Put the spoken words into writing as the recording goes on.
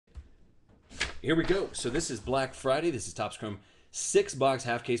Here we go. So this is Black Friday. This is Topps Chrome 6-box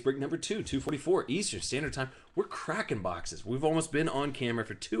half case break number 2, 2:44 Eastern Standard Time. We're cracking boxes. We've almost been on camera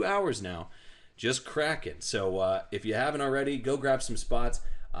for 2 hours now, just cracking. So if you haven't already, go grab some spots.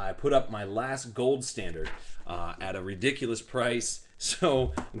 I put up my last gold standard at a ridiculous price,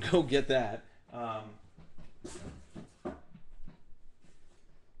 so go get that.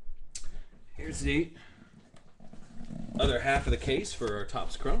 Here's the other half of the case for our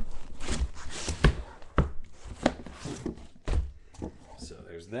Topps Chrome. So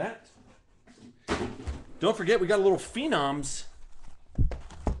there's that. Don't forget, we got a little Phenoms.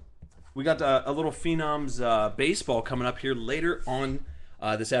 We got a little Phenoms baseball coming up here later on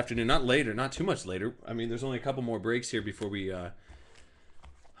this afternoon. Not later, not too much later. I mean, there's only a couple more breaks here before we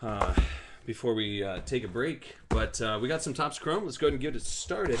take a break. But we got some Topps Chrome. Let's go ahead and get it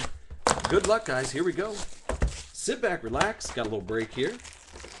started. Good luck, guys. Here we go. Sit back, relax. Got a little break here.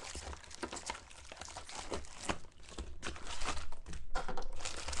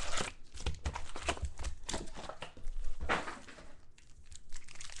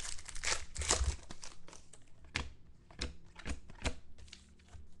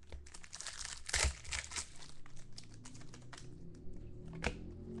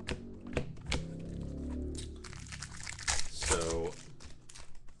 So,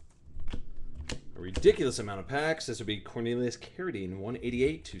 a ridiculous amount of packs. This would be Cornelius Carradine,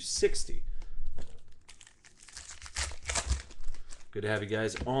 188 to 60. Good to have you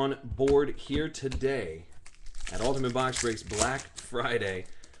guys on board here today at Ultimate Box Breaks Black Friday.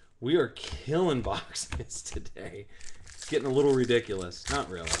 We are killing boxes today. It's getting a little ridiculous. Not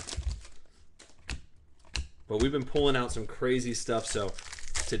really. But we've been pulling out some crazy stuff. So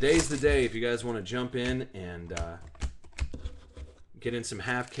today's the day if you guys want to jump in and get in some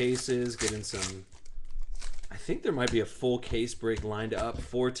half cases, get in some... I think there might be a full case break lined up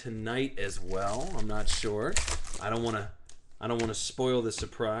for tonight as well. I'm not sure. I don't want to spoil the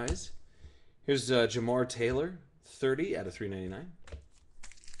surprise. Here's Jamar Taylor, 30 out of 399.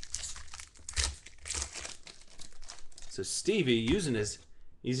 So Stevie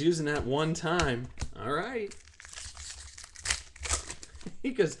he's using that one time. All right.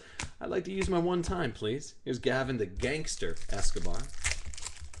 He goes, I'd like to use my one time, please. Here's Gavin the Gangster Escobar.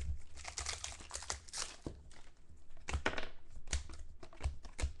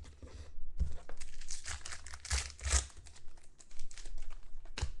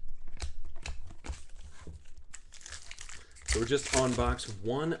 So we're just on box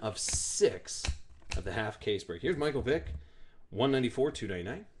 1 of 6 of the half case break. Here's Michael Vick, 194,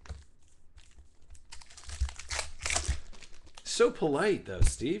 299. So polite, though,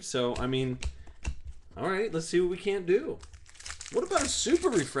 Steve. So, I mean, all right, let's see what we can't do. What about a super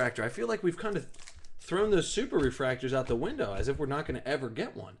refractor? I feel like we've kind of thrown those super refractors out the window as if we're not going to ever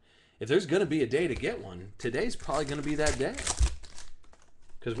get one. If there's going to be a day to get one, today's probably going to be that day.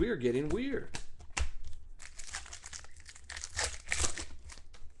 Because we are getting weird.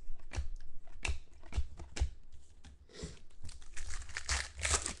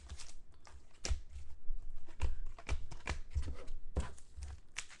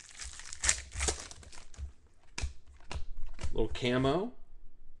 Little camo.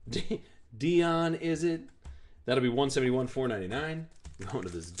 Dion, is it? That'll be 171, 499. Going to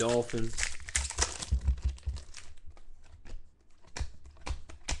this Dolphins.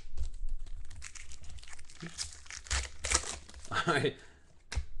 All right.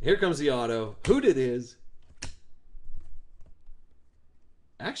 Here comes the auto. Who it is?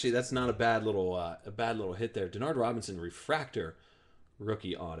 Actually, that's not a bad little hit there. Denard Robinson refractor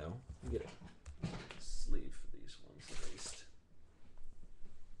rookie auto. Get it. Sleeve for these ones at least.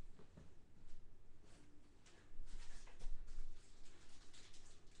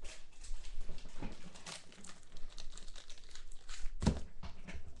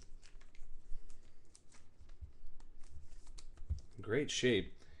 Great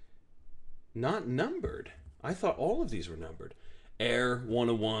shape. Not numbered. I thought all of these were numbered. Air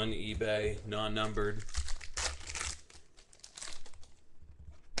 101, eBay, non-numbered.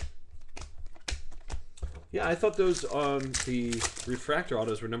 Yeah, I thought those the refractor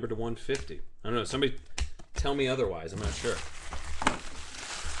autos were numbered to 150. I don't know. Somebody tell me otherwise. I'm not sure.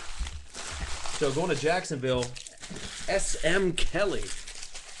 So going to Jacksonville, S.M. Kelly.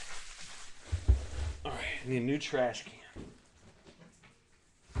 All right, I need a new trash can.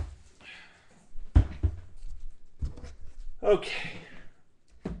 Okay.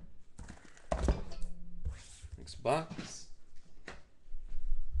 Next box.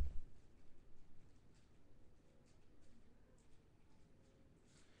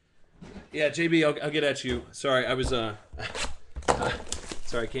 Yeah, JB, I'll get at you. Sorry, I was sorry,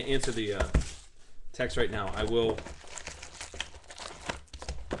 I can't answer the text right now. I will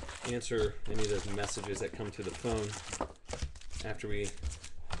answer any of those messages that come to the phone after we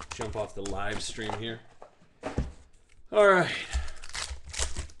jump off the live stream here. All right.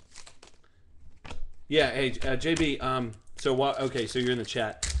 Yeah, hey, JB, so what? Okay, so you're in the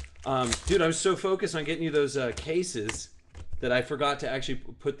chat. Dude, I was so focused on getting you those cases that I forgot to actually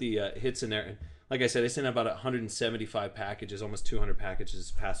put the hits in there. Like I said, I sent out about 175 packages, almost 200 packages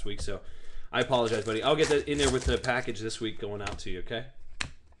this past week, so I apologize, buddy. I'll get that in there with the package this week going out to you, okay?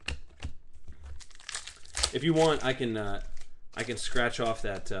 If you want, I can scratch off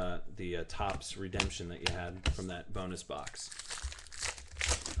that the Topps redemption that you had from that bonus box.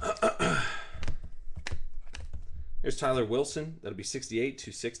 Here's Tyler Wilson. That'll be 68,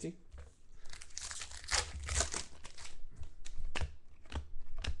 260.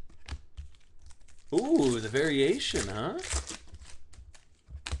 Ooh, the variation, huh?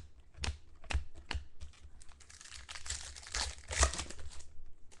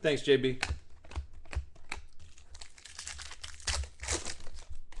 Thanks, JB.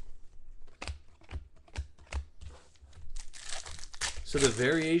 So the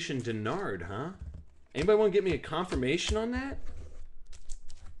variation Denard, huh? Anybody want to get me a confirmation on that?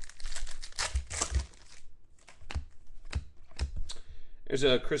 There's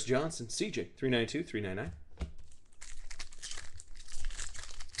a Chris Johnson, CJ, 392, 399.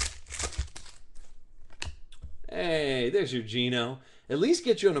 Hey, there's your Gino. At least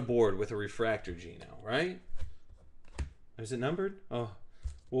get you on a board with a refractor Gino, right? Is it numbered? Oh,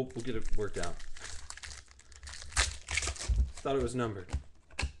 we'll get it worked out. Thought it was numbered.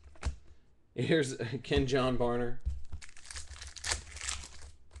 Here's Ken John Barner.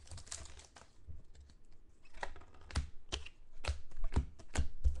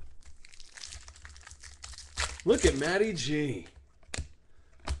 Look at Matty G.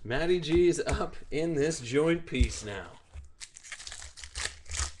 Matty G is up in this joint piece now.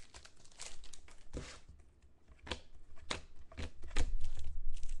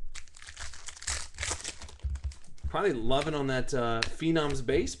 Probably loving on that Phenoms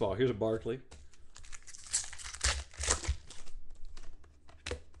baseball. Here's a Barkley.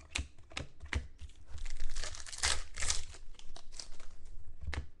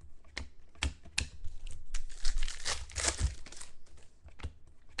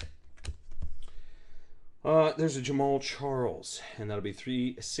 There's a Jamal Charles, and that'll be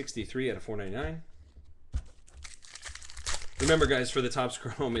 363 out of 499. Remember, guys, for the Topps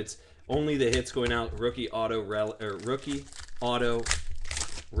Chrome, it's only the hits going out, rookie auto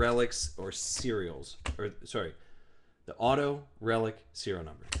relics or serials, or sorry, the auto relic serial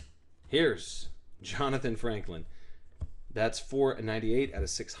number. Here's Jonathan Franklin. That's 498 out of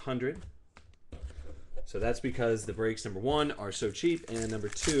 600. So that's because the breaks, number one, are so cheap, and number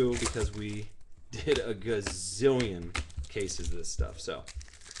two, because we did a gazillion cases of this stuff. So,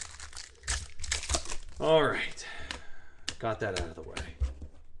 all right, got that out of the way.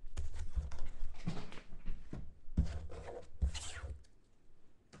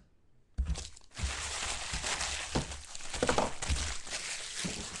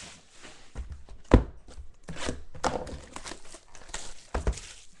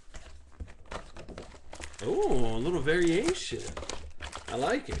 Oh, a little variation. I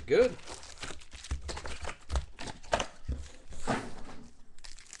like it. Good.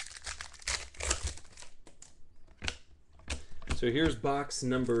 So here's box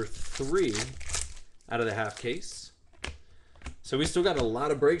number 3 out of the half case. So we still got a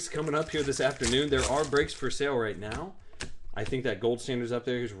lot of breaks coming up here this afternoon. There are breaks for sale right now. I think that gold standard's up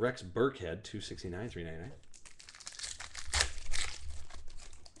there. Here's Rex Burkhead, 269, 399.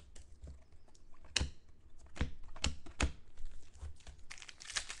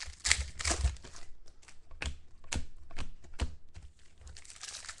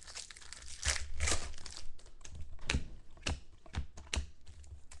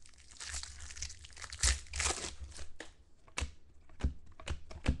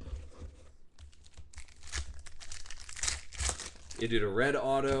 You did a red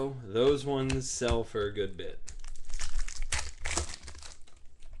auto. Those ones sell for a good bit.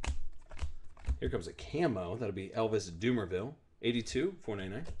 Here comes a camo. That'll be Elvis Dumerville. 82,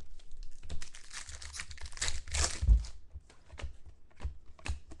 499.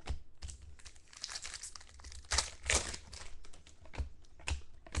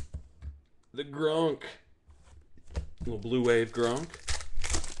 The Gronk. Little blue wave Gronk.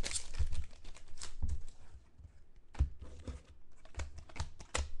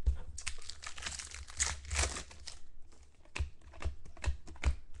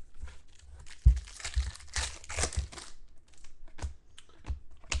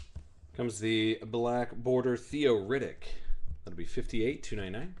 Comes the black border Theo Riddick. That'll be 58,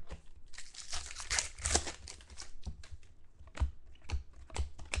 299.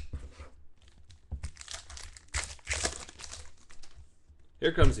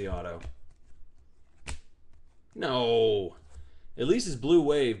 Here comes the auto. No. At least it's blue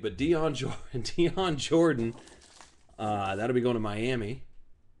wave, but Dion Jordan. That'll be going to Miami.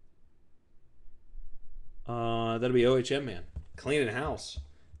 That'll be OHM, man. Cleaning house.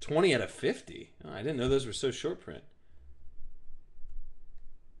 20 out of 50. Oh, I didn't know those were so short print.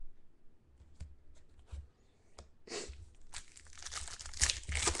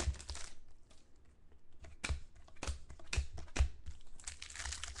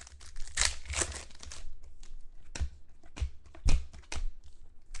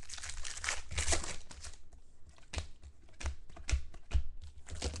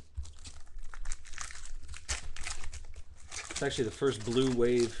 It's actually the first blue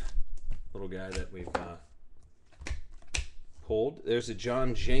wave little guy that we've pulled. There's a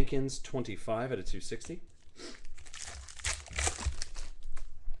John Jenkins 25 out of 260.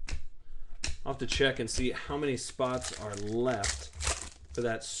 I'll have to check and see how many spots are left for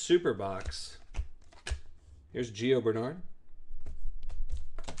that super box. Here's Gio Bernard.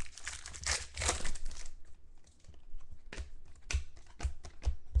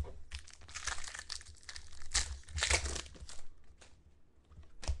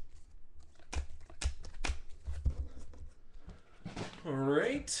 All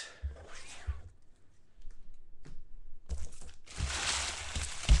right.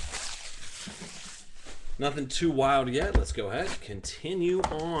 Nothing too wild yet. Let's go ahead. Continue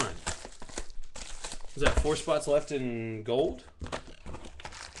on. Is that 4 spots left in gold?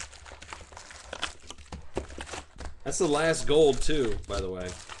 That's the last gold too, by the way.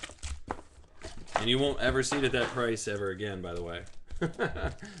 And you won't ever see it at that price ever again, by the way.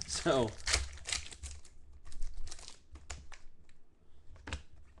 So...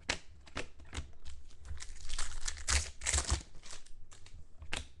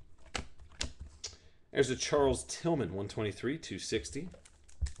 There's a Charles Tillman, 123, 260.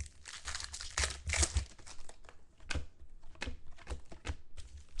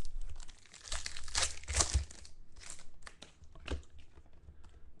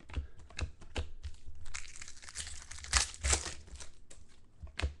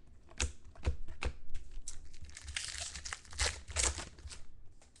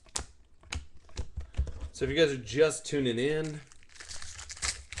 So if you guys are just tuning in,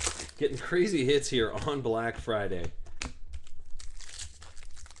 getting crazy hits here on Black Friday.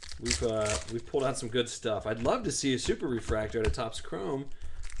 We've pulled out some good stuff. I'd love to see a super refractor out of Topps Chrome.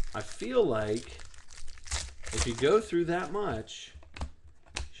 I feel like if you go through that much,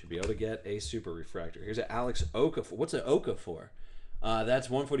 you should be able to get a super refractor. Here's an Alex Okafor. What's an Okafor? That's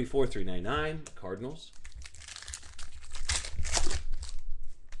 144, 399. Cardinals.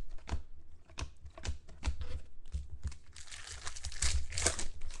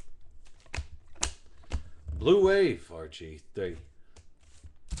 Blue Wave, RG3.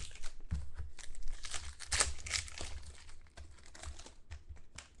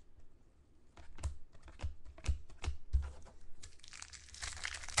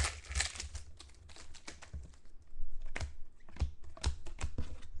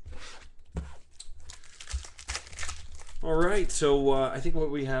 All right, so I think what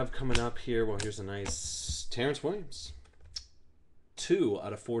we have coming up here, well, here's a nice Terrence Williams. 2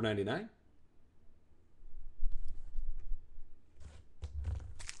 out of 499.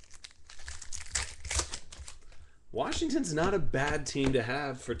 Washington's not a bad team to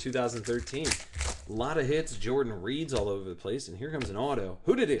have for 2013. A lot of hits, Jordan Reed's all over the place, and here comes an auto.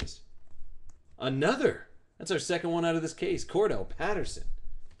 Who it is? Another. That's our second one out of this case. Cordell Patterson.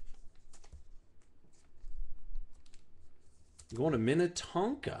 Going to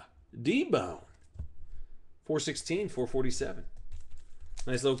Minnetonka. D-Bone. 416, 447.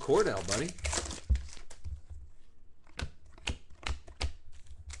 Nice little Cordell, buddy.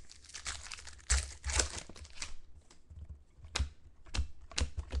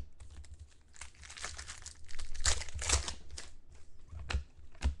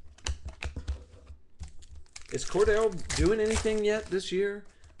 Is Cordell doing anything yet this year?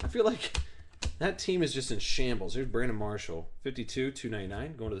 I feel like that team is just in shambles. Here's Brandon Marshall, 52,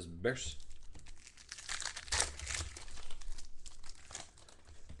 299, going to this Bears.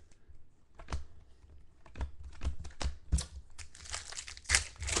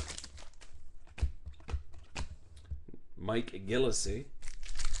 Mike Gillislee.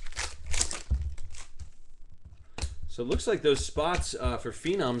 So it looks like those spots for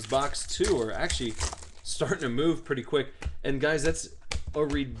Phenoms box 2 are actually starting to move pretty quick. And guys, that's a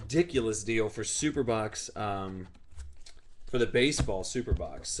ridiculous deal for Superbox, for the baseball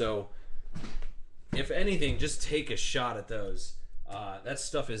Superbox. So, if anything, just take a shot at those. That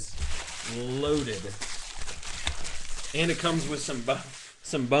stuff is loaded, and it comes with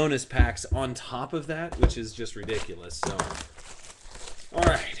some bonus packs on top of that, which is just ridiculous. So, all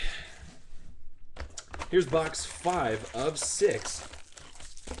right, here's box 5 of 6.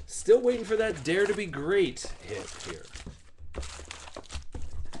 Still waiting for that Dare to Be Great hit here.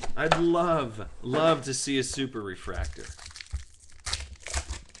 I'd love to see a super refractor.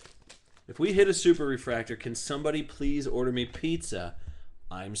 If we hit a super refractor, can somebody please order me pizza?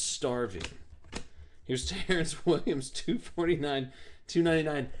 I'm starving. Here's Terrence Williams, $2.49,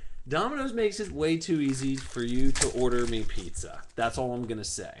 $2.99. Domino's makes it way too easy for you to order me pizza. That's all I'm gonna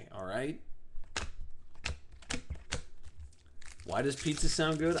say. All right. Why does pizza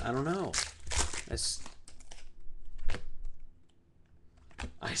sound good? I don't know.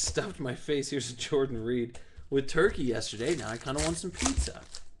 I stuffed my face. Here's a Jordan Reed with turkey yesterday. Now I kind of want some pizza.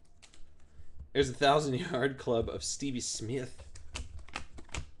 There's a 1,000-yard club of Stevie Smith.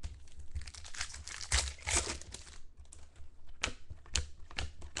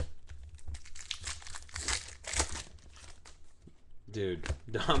 Dude,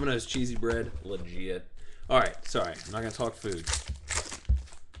 Domino's cheesy bread, legit. All right, sorry, I'm not gonna talk food.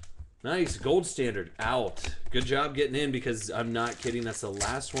 Nice, gold standard out. Good job getting in, because I'm not kidding. That's the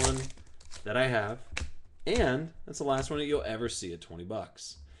last one that I have, and that's the last one that you'll ever see at 20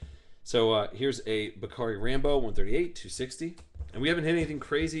 bucks. So here's a Bakari Rambo, 138, 260, and we haven't hit anything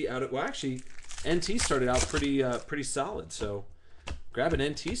crazy out of. Well, actually, NT started out pretty solid. So grab an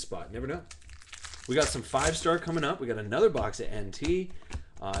NT spot. Never know. We got some 5-star coming up. We got another box of NT.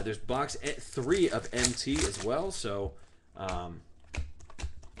 There's box 3 of NT as well. So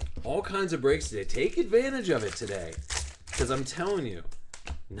all kinds of breaks today. Take advantage of it today, because I'm telling you,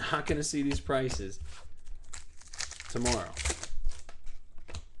 not going to see these prices tomorrow.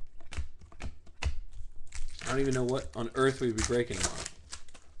 I don't even know what on earth we'd be breaking tomorrow.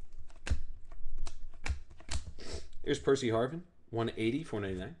 Here's Percy Harvin, 180,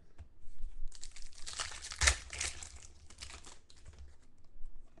 499.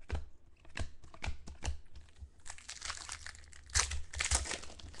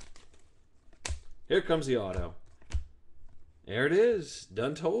 Here comes the auto. There it is.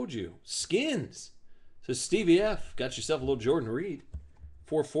 Done told you. Skins. So Stevie F, got yourself a little Jordan Reed.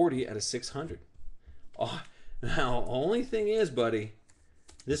 440 out of 600. Oh, now, only thing is, buddy,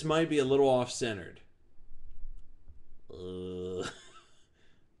 this might be a little off-centered. I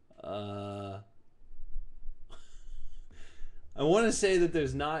want to say that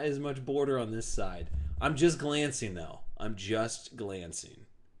there's not as much border on this side. I'm just glancing, though. I'm just glancing.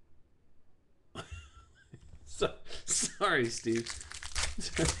 So, sorry, Steve.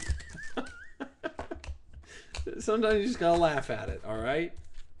 Sometimes you just gotta laugh at it, all right?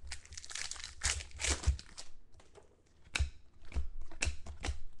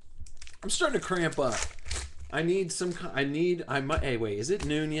 I'm starting to cramp up. I need some. Hey, wait. Is it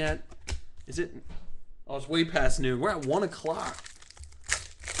noon yet? Is it? Oh, it's way past noon. We're at 1 o'clock.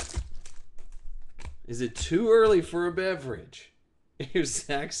 Is it too early for a beverage? Here's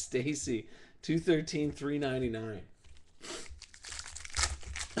Zach Stacy, 213, 399.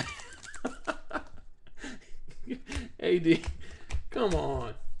 AD, come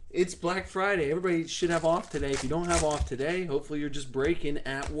on. It's Black Friday. Everybody should have off today. If you don't have off today, hopefully you're just breaking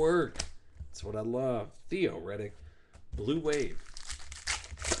at work. That's what I love. Theo Reddick, Blue Wave.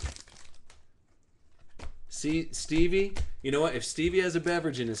 See, Stevie, you know what? If Stevie has a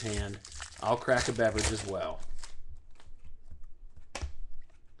beverage in his hand, I'll crack a beverage as well.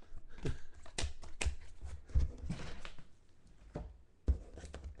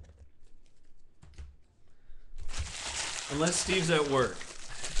 Unless Steve's at work.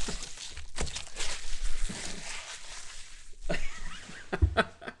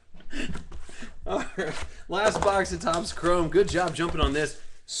 All right. Last box of Topps Chrome. Good job jumping on this.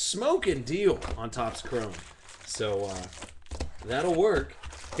 Smoking deal on Topps Chrome. So that'll work.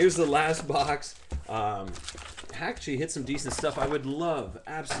 Here's the last box. Actually hit some decent stuff. I would love,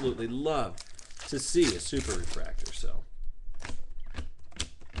 absolutely love to see a super refractor. So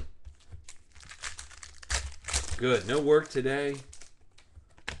good. No work today.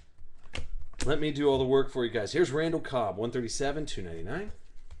 Let me do all the work for you guys. Here's Randall Cobb, 137, 299.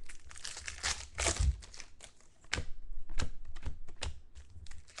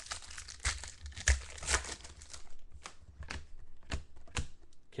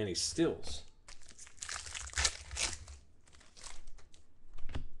 Kenny Stills.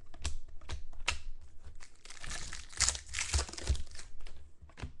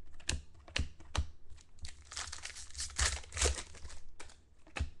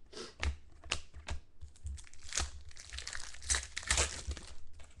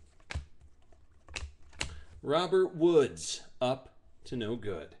 Robert Woods, up to no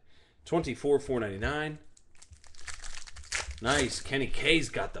good. 24,499. Nice. Kenny K's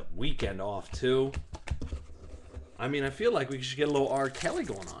got the weekend off, too. I mean, I feel like we should get a little R. Kelly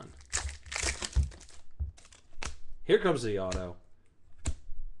going on. Here comes the auto.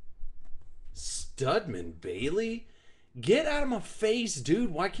 Studman Bailey? Get out of my face,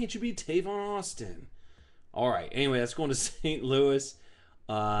 dude. Why can't you be Tavon Austin? All right. Anyway, that's going to St. Louis.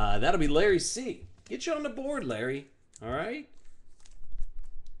 That'll be Larry C. Get you on the board, Larry. All right.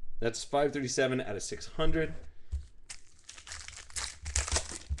 That's 537 out of 600.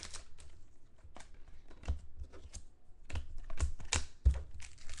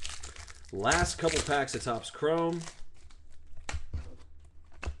 Last couple packs of Topps Chrome.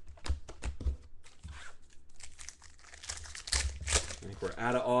 I think we're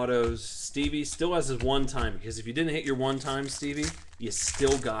out of autos. Stevie still has his one time, because if you didn't hit your one time, Stevie, you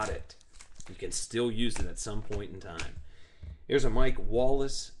still got it. You can still use it at some point in time. Here's a Mike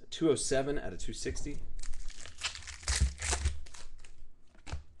Wallace, 207 out of 260.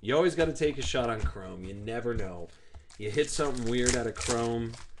 You always got to take a shot on Chrome. You never know. You hit something weird out of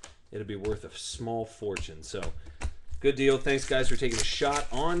Chrome, it'll be worth a small fortune. So, good deal. Thanks, guys, for taking a shot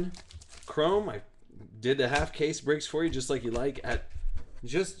on Chrome. I did the half case breaks for you, just like you like, at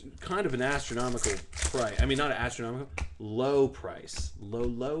just kind of an astronomical price. I mean, not an astronomical, low price.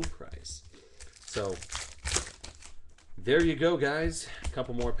 Low price. So, there you go, guys. A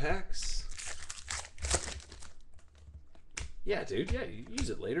couple more packs. Yeah, dude. Yeah, you use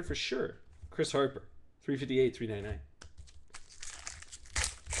it later for sure. Chris Harper, 358, 399.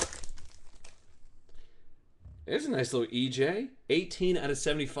 There's a nice little EJ. 18 out of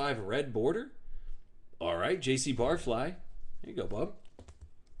 75 red border. All right, JC Barfly. There you go, bub.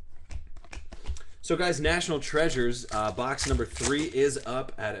 So, guys, National Treasures, box number 3 is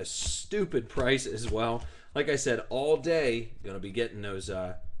up at a stupid price as well. Like I said, all day, going to be getting those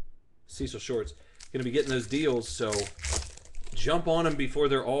Cecil Shorts. Going to be getting those deals, so jump on them before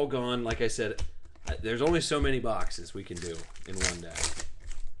they're all gone. Like I said, there's only so many boxes we can do in one day.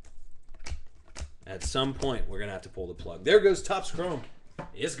 At some point, we're going to have to pull the plug. There goes Topps Chrome.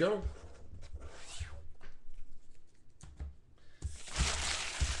 It's gone.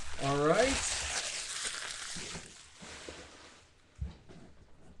 All right.